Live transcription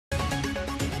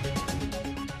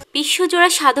বিশ্বজোড়া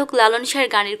সাধক লালন শাহর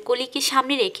গানের কলিকে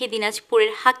সামনে রেখে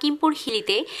দিনাজপুরের হাকিমপুর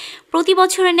হিলিতে প্রতি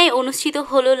বছরের ন্যায় অনুষ্ঠিত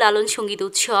হল লালন সঙ্গীত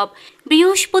উৎসব।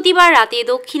 বৃহস্পতিবার রাতে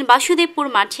দক্ষিণ বাসুদেবপুর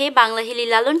মাঠে বাংলাহিলি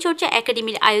লালন চর্চা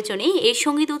একাডেমির আয়োজনে এই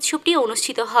সঙ্গীত উৎসবটি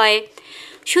অনুষ্ঠিত হয়।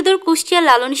 সুদূর কুষ্টিয়া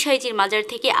লালন সাইজির মাজার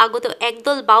থেকে আগত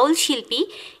একদল বাউল শিল্পী,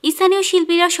 স্থানীয়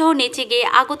শিল্পীরা সহ নেচে গেয়ে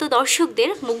আগত দর্শকদের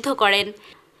মুগ্ধ করেন।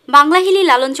 বাংলাহিলি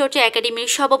লালন চর্চা একাডেমির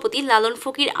সভাপতি লালন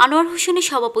ফকির আনোয়ার হোসেনের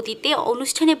সভাপতিত্বে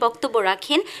অনুষ্ঠানে বক্তব্য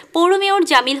রাখেন পৌর মেয়র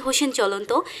জামিল হোসেন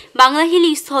চলন্ত,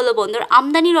 বাংলাহিলি স্থলবন্দর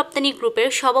আমদানি রপ্তানি গ্রুপের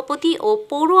সভাপতি ও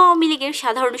পৌর আওয়ামী লীগের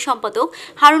সাধারণ সম্পাদক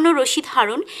হারুনুর রশিদ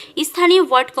হারুন, স্থানীয়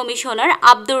ওয়ার্ড কমিশনার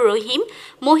আব্দুর রহিম,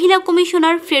 মহিলা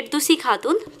কমিশনার ফেরদৌসী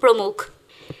খাতুন প্রমুখ।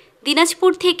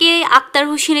 দিনাজপুর থেকে আক্তার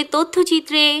হোসেনের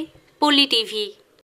তথ্যচিত্রে পল্লী টিভি।